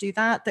films that do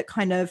that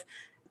kind of,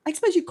 I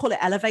suppose you'd call it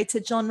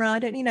elevated genre. I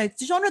don't,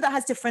 it's a genre that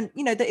has different,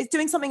 that is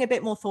doing something a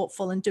bit more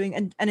thoughtful and doing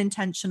and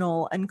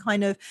intentional, and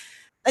kind of,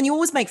 and you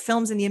always make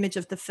films in the image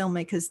of the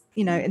filmmakers,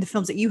 in the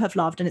films that you have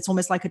loved. And it's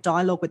almost like a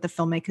dialogue with the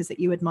filmmakers that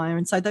you admire.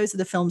 And so those are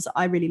the films that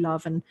I really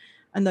love. And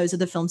those are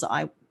the films that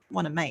I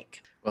want to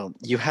make. Well,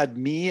 you had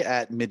me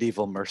at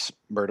medieval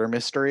murder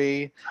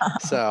mystery.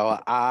 So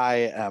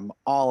I am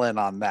all in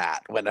on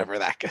that whenever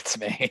that gets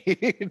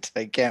made.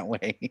 I can't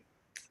wait.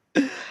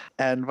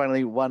 And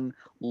finally, one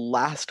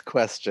last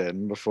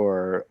question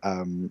before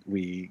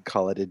we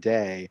call it a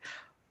day.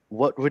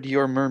 What would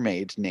your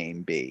mermaid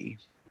name be?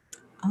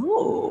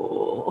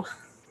 Oh,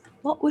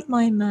 what would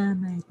my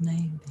mermaid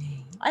name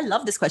be? I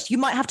love this question. You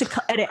might have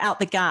to edit out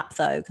the gap,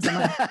 though. Do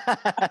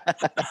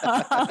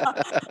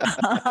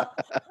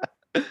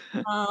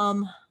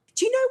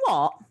you know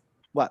what?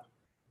 What?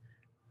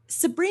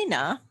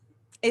 Sabrina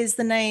is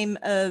the name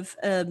of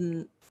a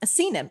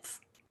sea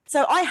nymph.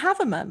 So I have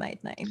a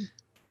mermaid name.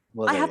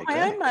 Well, I have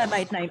my own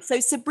mermaid name.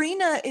 So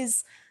Sabrina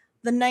is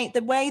the name.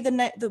 Where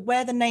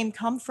the name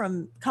comes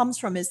from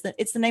is that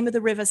it's the name of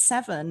the River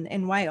Severn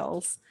in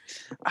Wales.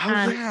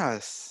 Oh,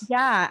 yes.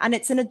 Yeah, and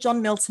it's in a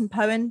John Milton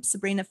poem,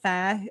 Sabrina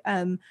Fair.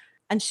 And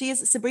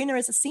Sabrina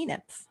is a sea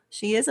nymph.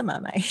 She is a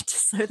mermaid.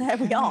 So there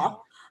we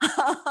are.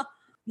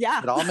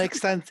 Yeah. It all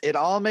makes sense. It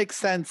all makes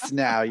sense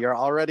now. You're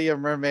already a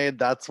mermaid.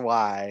 That's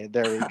why.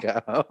 There we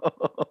go.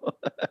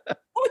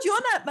 What would your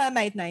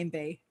mermaid name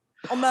be?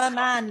 Or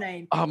merman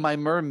name? Oh, my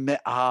mermaid.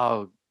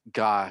 Oh,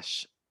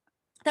 gosh.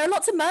 There are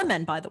lots of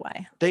mermen, by the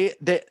way.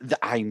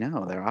 I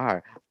know there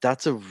are.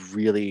 That's a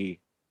really,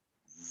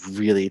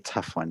 really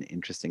tough one.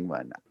 Interesting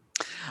one.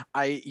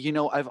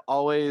 I've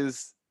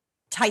always...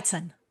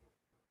 Titan.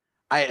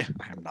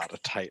 I'm not a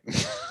Titan.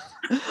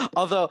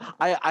 Although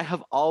I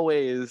have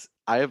always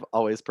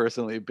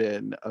personally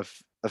been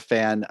a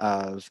fan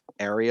of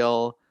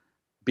Ariel,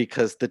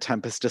 because The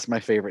Tempest is my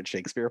favorite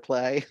Shakespeare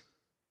play.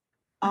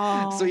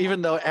 Oh. So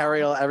even though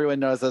Ariel, everyone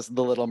knows as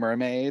the Little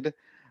Mermaid,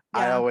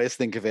 I always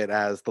think of it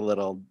as the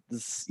little,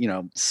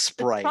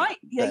 sprite.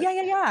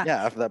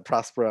 Yeah, of that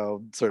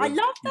Prospero sort of. I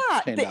love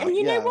that. And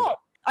you know what?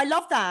 I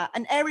love that.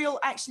 And Ariel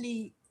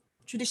actually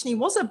traditionally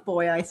was a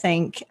boy, I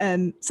think.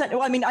 It's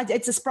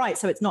a sprite,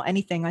 so it's not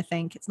anything, I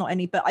think. It's not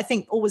any, but I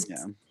think always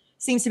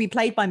seems to be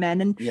played by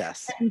men. And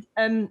yes.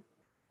 And,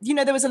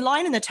 there was a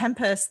line in The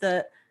Tempest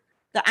that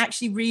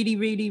actually really,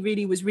 really,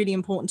 really was really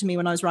important to me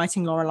when I was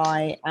writing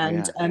Lorelei.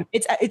 And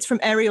it's from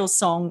Ariel's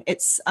song.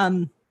 It's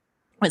a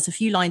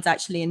few lines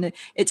actually, and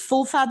it's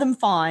 "Full fathom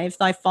 5,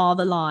 thy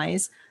father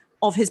lies.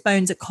 Of his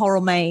bones a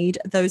coral made,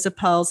 those are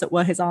pearls that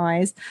were his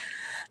eyes.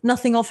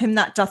 Nothing of him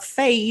that doth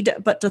fade,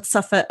 but doth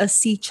suffer a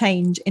sea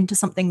change into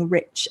something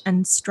rich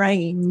and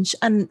strange."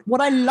 And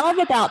what I love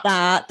about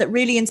that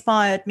really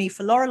inspired me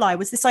for Lorelei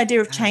was this idea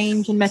of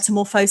change and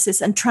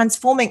metamorphosis and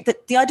transforming.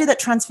 The idea that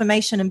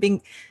transformation and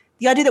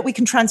the idea that we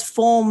can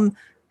transform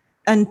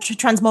and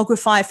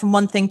transmogrify from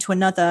one thing to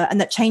another, and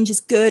that change is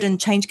good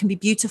and change can be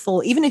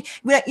beautiful, even if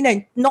we're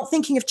not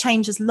thinking of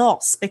change as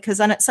loss,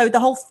 so the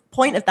whole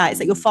point of that is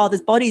that your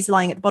father's body is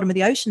lying at the bottom of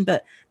the ocean,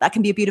 but that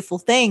can be a beautiful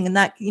thing. And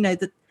that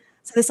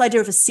so this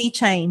idea of a sea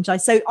change, I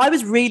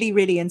was really,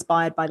 really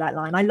inspired by that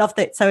line. I loved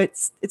it. So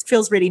it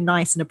feels really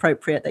nice and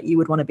appropriate that you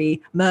would want to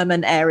be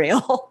Merman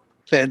Ariel.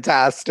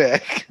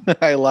 Fantastic.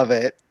 I love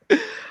it.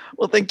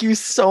 Well, thank you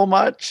so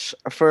much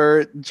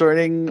for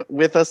joining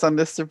with us on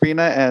this,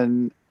 Sabrina,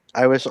 and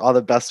I wish all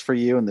the best for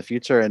you in the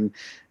future and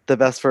the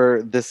best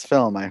for this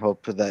film. I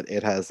hope that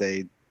it has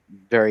a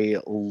very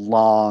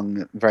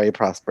long, very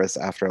prosperous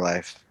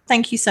afterlife.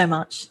 Thank you so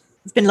much.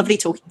 It's been lovely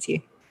talking to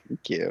you.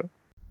 Thank you.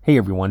 Hey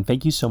everyone,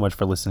 thank you so much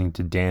for listening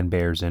to Dan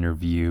Baer's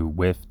interview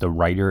with the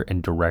writer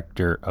and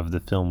director of the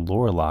film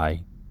Lorelei,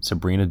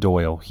 Sabrina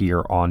Doyle,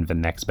 here on the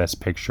Next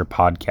Best Picture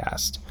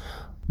podcast.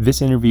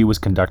 This interview was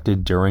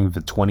conducted during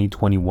the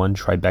 2021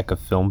 Tribeca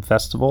Film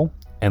Festival,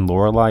 and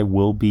Lorelei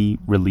will be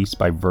released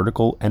by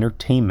Vertical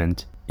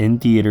Entertainment in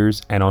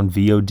theaters and on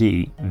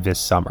VOD this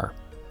summer.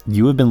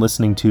 You have been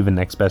listening to the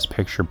Next Best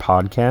Picture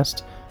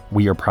podcast.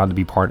 We are proud to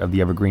be part of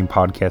the Evergreen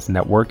Podcast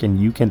Network, and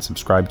you can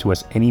subscribe to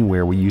us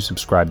anywhere where you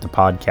subscribe to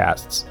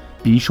podcasts.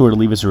 Be sure to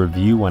leave us a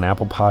review on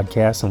Apple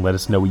Podcasts and let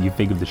us know what you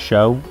think of the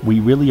show. We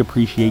really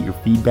appreciate your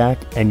feedback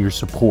and your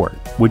support,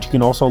 which you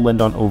can also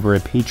lend on over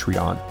at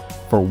Patreon.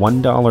 For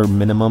 $1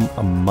 minimum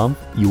a month,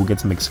 you will get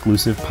some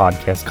exclusive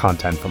podcast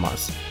content from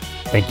us.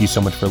 Thank you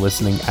so much for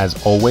listening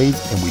as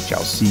always, and we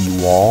shall see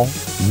you all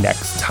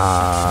next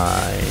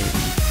time.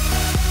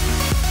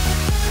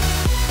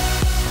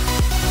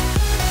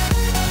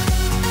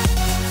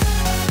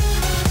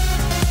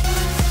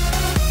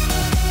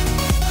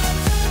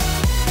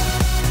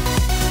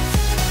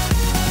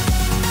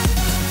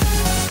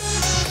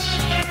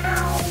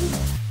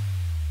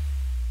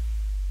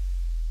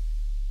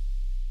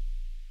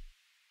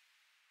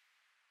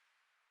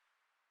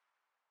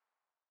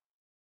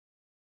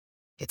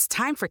 It's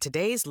time for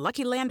today's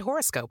Lucky Land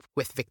horoscope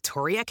with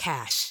Victoria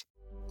Cash.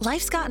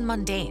 Life's gotten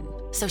mundane,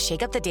 so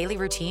shake up the daily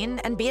routine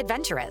and be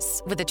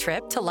adventurous with a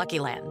trip to Lucky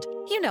Land.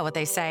 You know what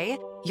they say,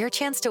 your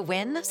chance to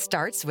win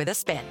starts with a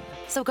spin.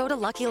 So go to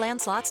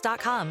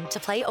LuckyLandSlots.com to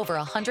play over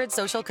 100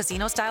 social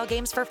casino-style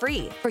games for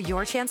free for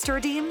your chance to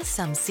redeem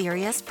some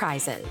serious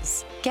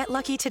prizes. Get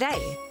lucky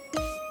today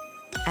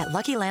at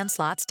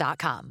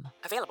LuckyLandSlots.com.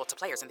 Available to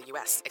players in the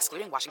U.S.,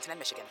 excluding Washington and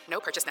Michigan. No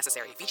purchase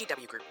necessary.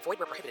 VGW Group. Void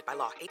where prohibited by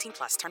law.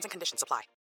 18+. Terms and conditions apply.